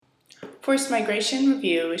Forced Migration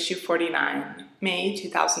Review, Issue 49, May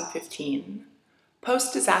 2015.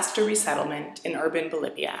 Post-Disaster Resettlement in Urban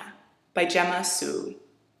Bolivia, by Gemma Su.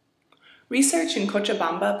 Research in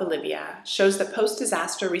Cochabamba, Bolivia, shows that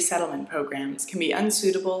post-disaster resettlement programs can be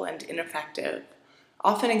unsuitable and ineffective,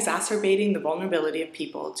 often exacerbating the vulnerability of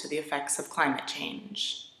people to the effects of climate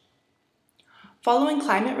change. Following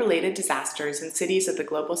climate-related disasters in cities of the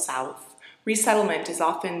Global South, resettlement is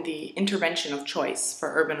often the intervention of choice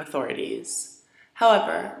for urban authorities.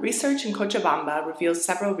 However, research in Cochabamba reveals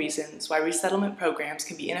several reasons why resettlement programs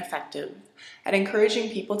can be ineffective at encouraging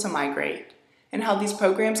people to migrate, and how these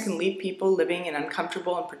programs can leave people living in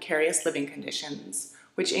uncomfortable and precarious living conditions,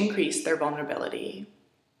 which increase their vulnerability.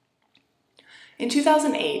 In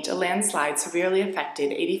 2008, a landslide severely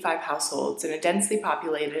affected 85 households in a densely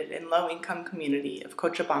populated and low-income community of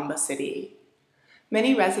Cochabamba City.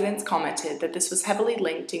 Many residents commented that this was heavily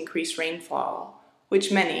linked to increased rainfall, which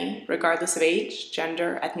many, regardless of age,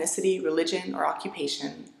 gender, ethnicity, religion, or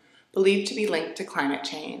occupation, believed to be linked to climate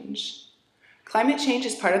change. Climate change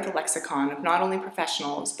is part of the lexicon of not only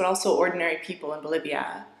professionals, but also ordinary people in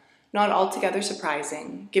Bolivia, not altogether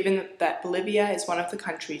surprising, given that Bolivia is one of the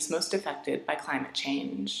countries most affected by climate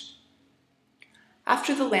change.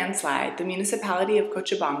 After the landslide, the municipality of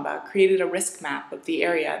Cochabamba created a risk map of the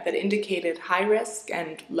area that indicated high-risk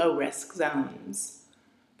and low-risk zones.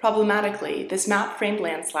 Problematically, this map framed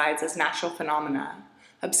landslides as natural phenomena,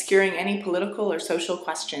 obscuring any political or social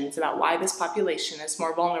questions about why this population is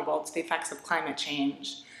more vulnerable to the effects of climate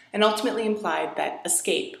change, and ultimately implied that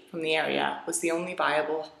escape from the area was the only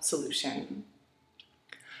viable solution.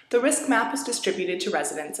 The risk map was distributed to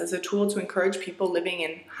residents as a tool to encourage people living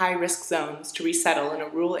in high-risk zones to resettle in a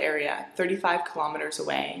rural area 35 kilometers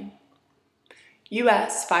away.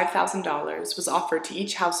 US $5,000 was offered to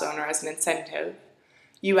each house owner as an incentive,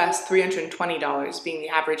 US $320 being the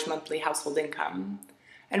average monthly household income,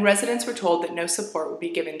 and residents were told that no support would be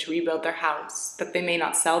given to rebuild their house, that they may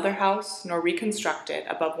not sell their house nor reconstruct it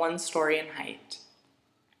above 1 story in height.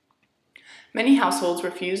 Many households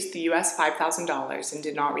refused the US $5,000 and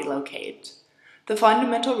did not relocate. The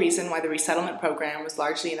fundamental reason why the resettlement program was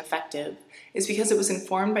largely ineffective is because it was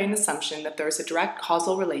informed by an assumption that there is a direct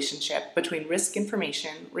causal relationship between risk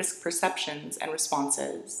information, risk perceptions, and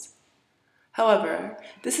responses. However,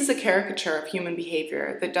 this is a caricature of human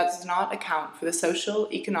behavior that does not account for the social,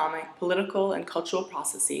 economic, political, and cultural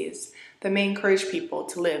processes that may encourage people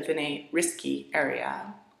to live in a risky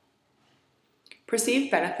area.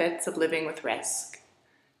 Perceived benefits of living with risk.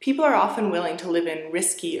 People are often willing to live in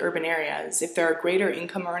risky urban areas if there are greater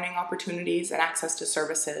income earning opportunities and access to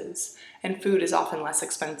services, and food is often less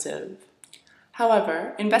expensive.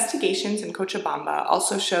 However, investigations in Cochabamba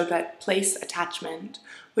also show that place attachment,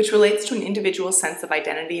 which relates to an individual's sense of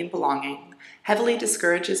identity and belonging, heavily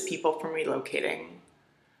discourages people from relocating.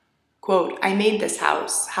 Quote, "I made this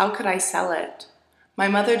house. How could I sell it? My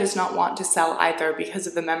mother does not want to sell either because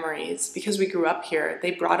of the memories, because we grew up here, they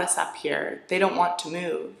brought us up here, they don't want to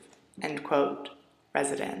move." End quote.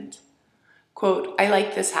 Resident. Quote, "I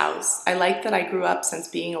like this house. I like that I grew up since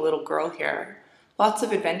being a little girl here. Lots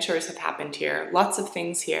of adventures have happened here, lots of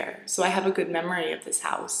things here, so I have a good memory of this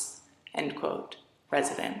house." End quote.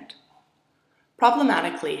 Resident.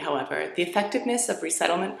 Problematically, however, the effectiveness of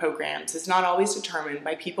resettlement programs is not always determined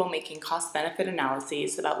by people making cost-benefit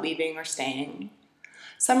analyses about leaving or staying.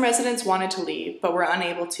 Some residents wanted to leave, but were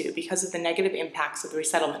unable to because of the negative impacts of the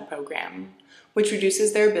resettlement program, which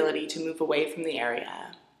reduces their ability to move away from the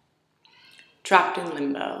area. Trapped in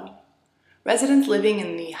limbo. Residents living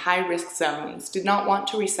in the high-risk zones did not want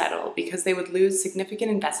to resettle because they would lose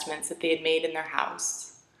significant investments that they had made in their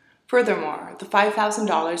house. Furthermore, the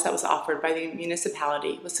 $5,000 that was offered by the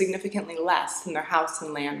municipality was significantly less than their house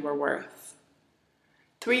and land were worth.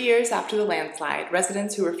 3 years after the landslide,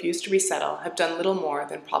 residents who refused to resettle have done little more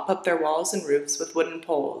than prop up their walls and roofs with wooden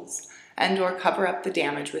poles and/or cover up the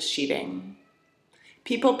damage with sheeting.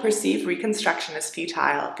 People perceive reconstruction as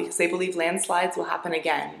futile because they believe landslides will happen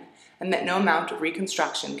again and that no amount of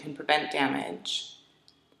reconstruction can prevent damage.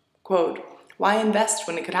 Quote, "Why invest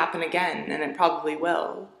when it could happen again, and it probably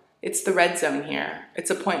will? It's the red zone here.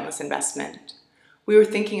 It's a pointless investment. We were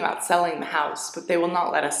thinking about selling the house, but they will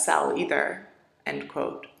not let us sell either." End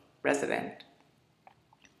quote. Resident.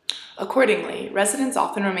 Accordingly, residents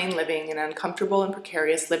often remain living in uncomfortable and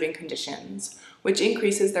precarious living conditions, which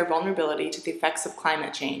increases their vulnerability to the effects of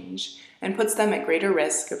climate change and puts them at greater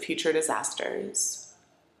risk of future disasters.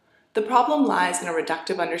 The problem lies in a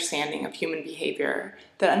reductive understanding of human behavior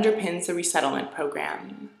that underpins the resettlement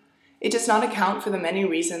program. It does not account for the many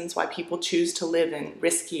reasons why people choose to live in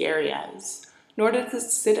risky areas, nor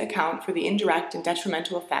does it account for the indirect and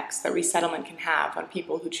detrimental effects that resettlement can have on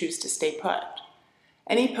people who choose to stay put.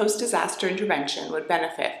 Any post-disaster intervention would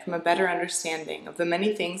benefit from a better understanding of the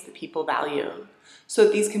many things that people value, so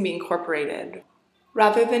that these can be incorporated,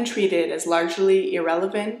 rather than treated as largely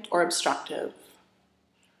irrelevant or obstructive.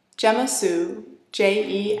 Gemma Su,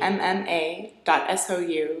 JEMMA.SOU,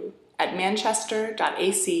 at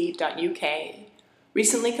manchester.ac.uk,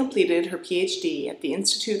 recently completed her PhD at the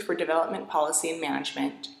Institute for Development Policy and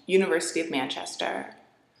Management, University of Manchester.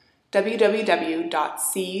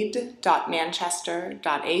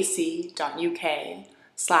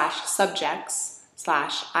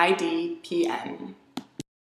 www.seed.manchester.ac.uk/subjects/IDPM